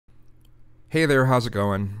Hey there, how's it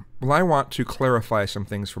going? Well, I want to clarify some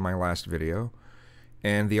things from my last video,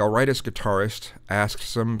 and the Alrightis guitarist asked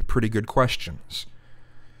some pretty good questions.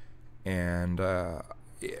 And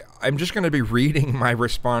I'm just going to be reading my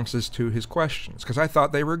responses to his questions, because I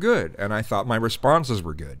thought they were good, and I thought my responses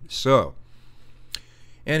were good. So,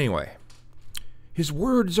 anyway, his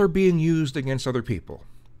words are being used against other people.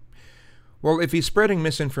 Well, if he's spreading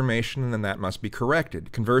misinformation, then that must be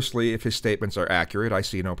corrected. Conversely, if his statements are accurate, I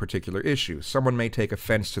see no particular issue. Someone may take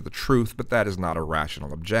offense to the truth, but that is not a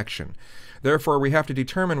rational objection. Therefore, we have to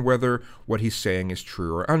determine whether what he's saying is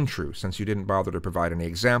true or untrue. Since you didn't bother to provide any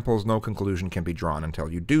examples, no conclusion can be drawn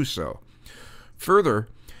until you do so. Further,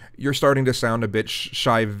 you're starting to sound a bit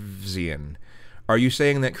Shivesian. Are you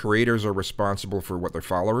saying that creators are responsible for what their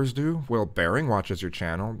followers do? Well, Baring watches your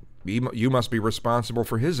channel. You must be responsible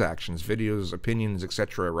for his actions, videos, opinions,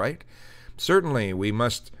 etc., right? Certainly, we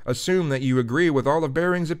must assume that you agree with all of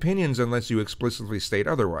Baring's opinions unless you explicitly state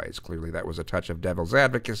otherwise. Clearly, that was a touch of devil's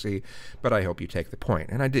advocacy, but I hope you take the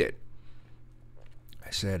point, and I did.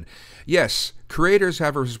 I said, yes, creators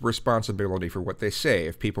have a responsibility for what they say.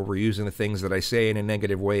 If people were using the things that I say in a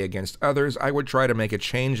negative way against others, I would try to make a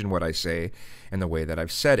change in what I say and the way that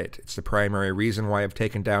I've said it. It's the primary reason why I've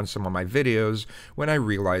taken down some of my videos when I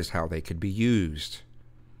realized how they could be used.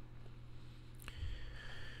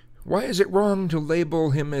 Why is it wrong to label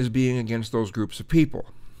him as being against those groups of people?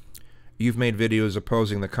 You've made videos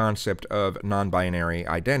opposing the concept of non-binary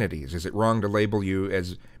identities. Is it wrong to label you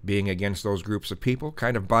as being against those groups of people?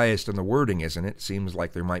 Kind of biased in the wording, isn't it? Seems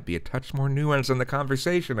like there might be a touch more nuance in the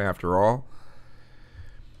conversation after all.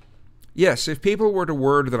 Yes, if people were to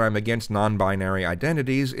word that I'm against non-binary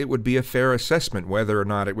identities, it would be a fair assessment whether or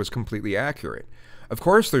not it was completely accurate. Of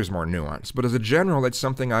course there's more nuance, but as a general, it's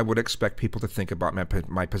something I would expect people to think about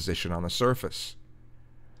my position on the surface.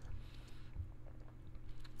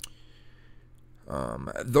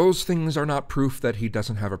 Those things are not proof that he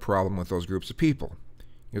doesn't have a problem with those groups of people.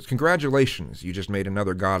 He goes, congratulations, you just made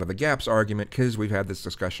another God of the Gaps argument, because we've had this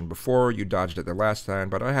discussion before, you dodged it the last time,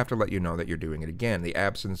 but I have to let you know that you're doing it again. The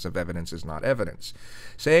absence of evidence is not evidence.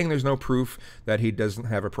 Saying there's no proof that he doesn't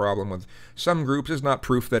have a problem with some groups is not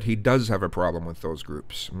proof that he does have a problem with those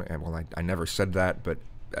groups. Well, I never said that, but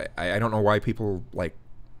I don't know why people, like,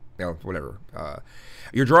 well, whatever.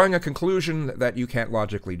 You're drawing a conclusion that you can't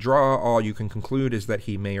logically draw. All you can conclude is that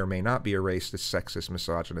he may or may not be a racist, sexist,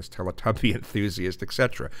 misogynist, Teletubby enthusiast,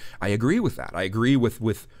 etc. I agree with that. I agree with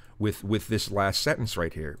this last sentence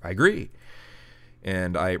right here. I agree.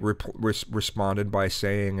 And I responded by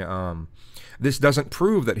saying, this doesn't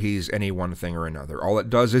prove that he's any one thing or another. All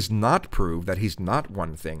it does is not prove that he's not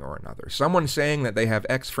one thing or another. Someone saying that they have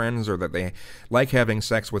X friends or that they like having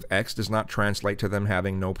sex with X does not translate to them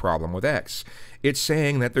having no problem with X. It's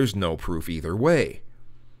saying that there's no proof either way.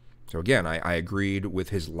 So again, I agreed with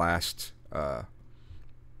his last,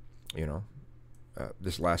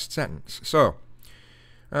 this last sentence. So,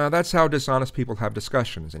 that's how dishonest people have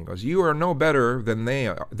discussions. And he goes, you are no better than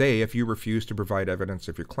they if you refuse to provide evidence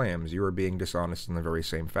of your claims. You are being dishonest in the very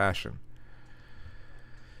same fashion.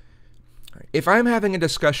 If I'm having a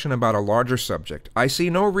discussion about a larger subject, I see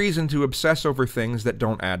no reason to obsess over things that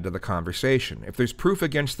don't add to the conversation. If there's proof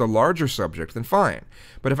against the larger subject, then fine.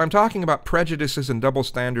 But if I'm talking about prejudices and double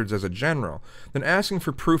standards as a general, then asking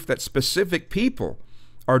for proof that specific people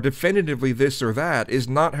are definitively this or that is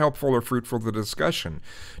not helpful or fruitful to the discussion.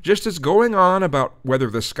 Just as going on about whether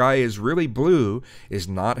the sky is really blue is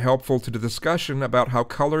not helpful to the discussion about how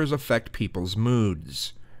colors affect people's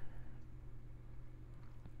moods.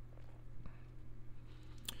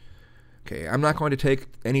 Okay, I'm not going to take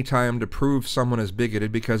any time to prove someone is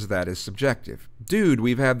bigoted because that is subjective. Dude,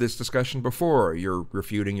 we've had this discussion before. You're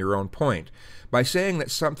refuting your own point. By saying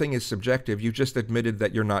that something is subjective, you just admitted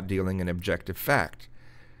that you're not dealing in objective fact.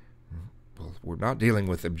 Well, we're not dealing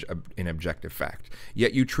with an objective fact.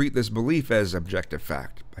 Yet you treat this belief as objective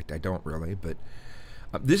fact. I don't really, but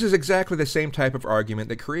this is exactly the same type of argument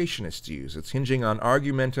that creationists use. It's hinging on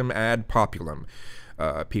argumentum ad populum.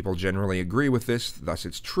 People generally agree with this, thus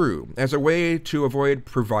it's true, as a way to avoid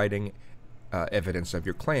providing evidence of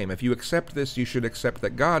your claim. If you accept this, you should accept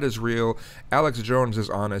that God is real, Alex Jones is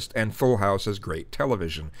honest, and Full House is great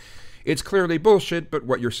television. It's clearly bullshit, but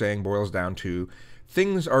what you're saying boils down to,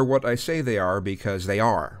 things are what I say they are because they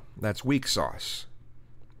are. That's weak sauce.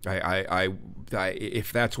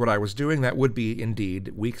 If that's what I was doing, that would be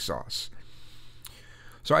indeed weak sauce.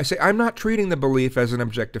 So I say, I'm not treating the belief as an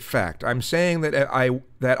objective fact. I'm saying that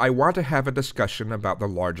I want to have a discussion about the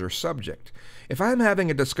larger subject. If I'm having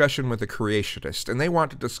a discussion with a creationist and they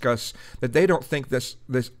want to discuss that they don't think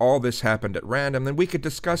all this happened at random, then we could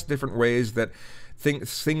discuss different ways that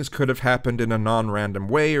things could have happened in a non-random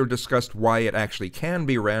way, or discussed why it actually can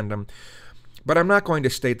be random. But I'm not going to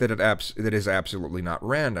state that it is absolutely not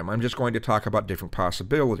random. I'm just going to talk about different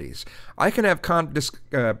possibilities. I can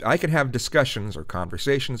have discussions or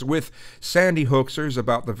conversations with sandy hoaxers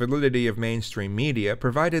about the validity of mainstream media,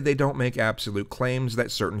 provided they don't make absolute claims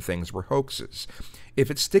that certain things were hoaxes.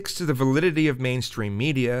 If it sticks to the validity of mainstream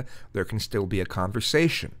media, there can still be a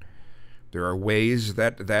conversation. There are ways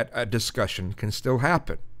that a discussion can still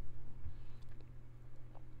happen.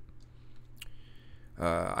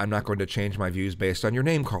 I'm not going to change my views based on your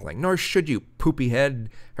name-calling, nor should you, poopy head.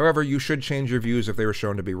 However, you should change your views if they were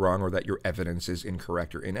shown to be wrong or that your evidence is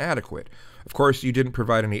incorrect or inadequate. Of course, you didn't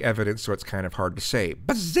provide any evidence, so it's kind of hard to say.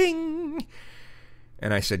 Bazing!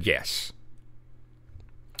 And I said yes.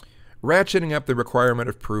 Ratcheting up the requirement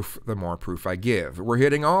of proof, the more proof I give. We're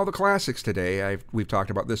hitting all the classics today. We've talked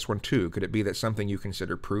about this one too. Could it be that something you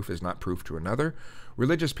consider proof is not proof to another?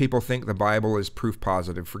 Religious people think the Bible is proof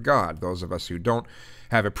positive for God. Those of us who don't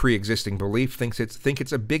have a pre-existing belief think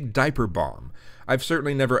it's a big diaper bomb. I've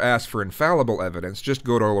certainly never asked for infallible evidence, just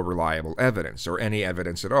good old reliable evidence, or any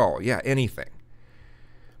evidence at all. Yeah, anything.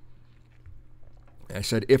 I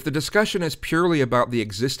said, if the discussion is purely about the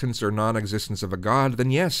existence or non-existence of a God, then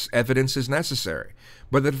yes, evidence is necessary.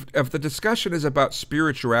 But if the discussion is about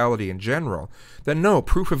spirituality in general, then no,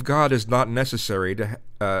 proof of God is not necessary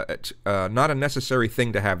not a necessary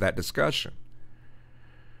thing to have that discussion.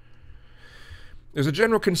 There's a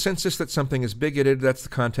general consensus that something is bigoted. That's the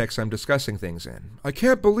context I'm discussing things in. I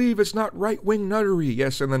can't believe it's not right-wing nuttery.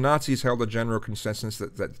 Yes, and the Nazis held a general consensus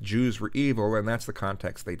that Jews were evil, and that's the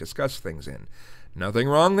context they discuss things in. Nothing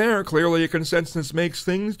wrong there. Clearly a consensus makes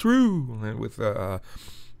things true, with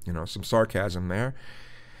some sarcasm there.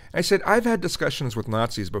 I said, I've had discussions with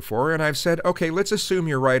Nazis before, and I've said, okay, let's assume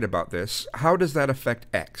you're right about this. How does that affect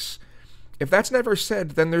X? If that's never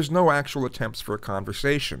said, then there's no actual attempts for a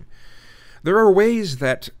conversation. There are ways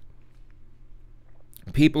that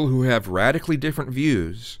people who have radically different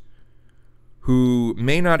views, who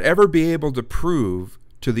may not ever be able to prove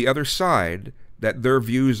to the other side that their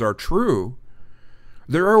views are true,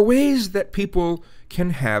 there are ways that people can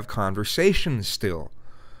have conversations still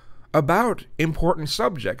about important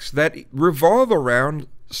subjects that revolve around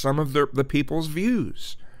some of the people's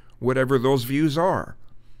views, whatever those views are.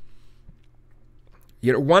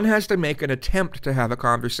 You know, one has to make an attempt to have a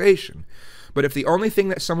conversation. But if the only thing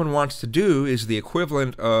that someone wants to do is the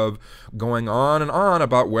equivalent of going on and on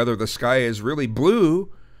about whether the sky is really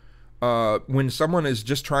blue, when someone is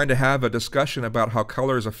just trying to have a discussion about how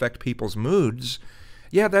colors affect people's moods,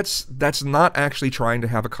 yeah, that's not actually trying to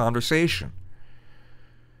have a conversation.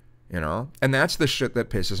 You know? And that's the shit that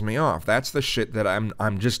pisses me off. That's the shit that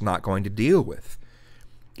I'm just not going to deal with.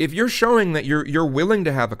 If you're showing that you're willing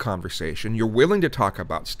to have a conversation, you're willing to talk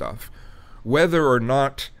about stuff, whether or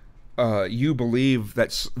not you believe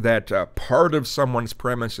that part of someone's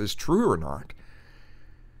premise is true or not,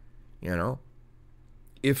 you know,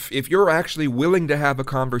 if you're actually willing to have a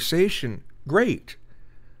conversation, great.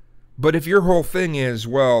 But if your whole thing is,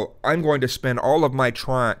 well, I'm going to spend all of my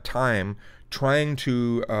time trying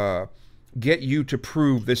to get you to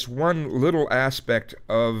prove this one little aspect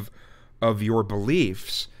of your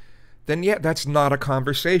beliefs, then yeah, that's not a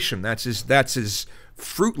conversation. That's as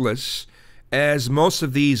fruitless as most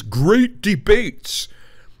of these great debates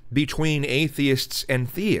between atheists and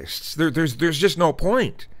theists. There's just no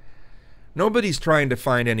point. Nobody's trying to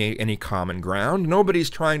find any common ground. Nobody's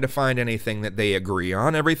trying to find anything that they agree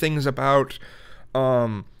on. Everything's about,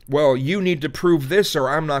 well, you need to prove this or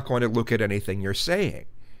I'm not going to look at anything you're saying.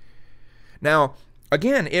 Now,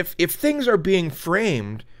 again, if things are being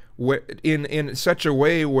framed in such a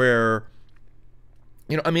way where,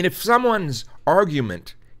 you know, I mean, if someone's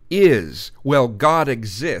argument is, well, God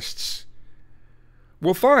exists,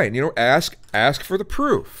 well, fine, you know, ask for the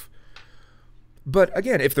proof. But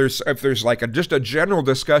again, if there's like just a general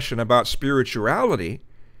discussion about spirituality,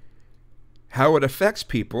 how it affects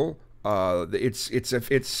people,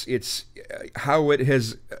 it's how it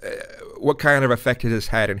has, what kind of effect it has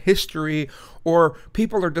had in history, or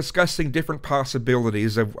people are discussing different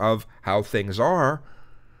possibilities of how things are,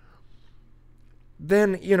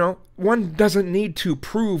 then, you know, one doesn't need to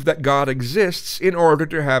prove that God exists in order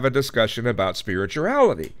to have a discussion about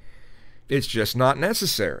spirituality. It's just not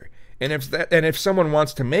necessary. And if someone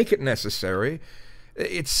wants to make it necessary,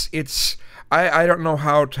 I don't know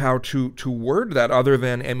how to word that other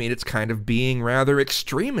than, I mean, it's kind of being rather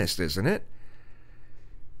extremist, isn't it?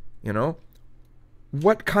 You know,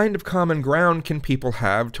 what kind of common ground can people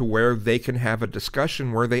have to where they can have a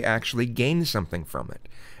discussion where they actually gain something from it?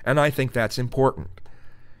 And I think that's important.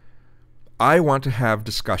 I want to have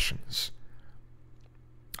discussions.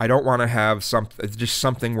 I don't want to have just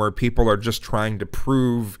something where people are just trying to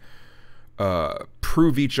prove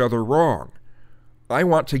each other wrong. I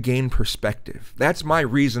want to gain perspective. That's my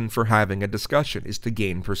reason for having a discussion, is to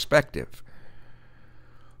gain perspective.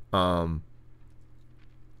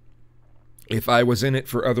 If I was in it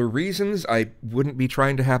for other reasons, I wouldn't be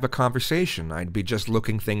trying to have a conversation. I'd be just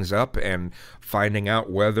looking things up and finding out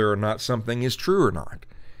whether or not something is true or not.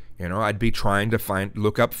 You know, I'd be trying to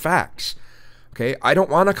look up facts. Okay, I don't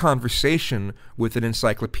want a conversation with an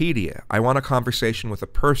encyclopedia. I want a conversation with a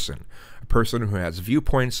person who has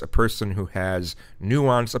viewpoints, a person who has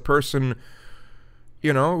nuance, a person,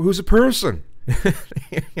 you know, who's a person,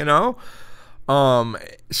 you know?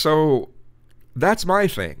 So that's my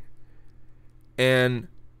thing. And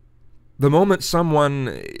the moment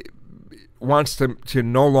someone wants to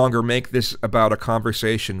no longer make this about a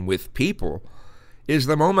conversation with people is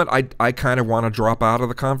the moment I kind of want to drop out of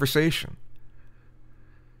the conversation.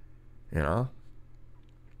 You know?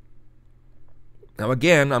 Now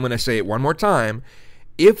again, I'm going to say it one more time.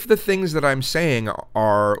 If the things that I'm saying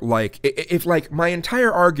are like, if like my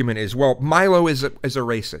entire argument is, well, Milo is a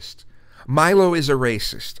racist. Milo is a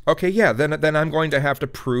racist. Okay, yeah, then I'm going to have to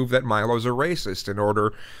prove that Milo's a racist in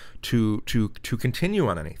order to continue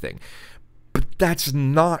on anything. But that's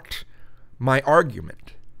not my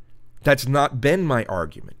argument. That's not been my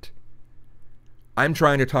argument. I'm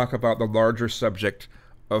trying to talk about the larger subject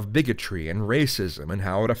of bigotry and racism and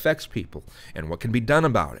how it affects people and what can be done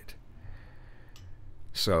about it.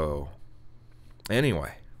 So,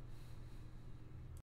 anyway.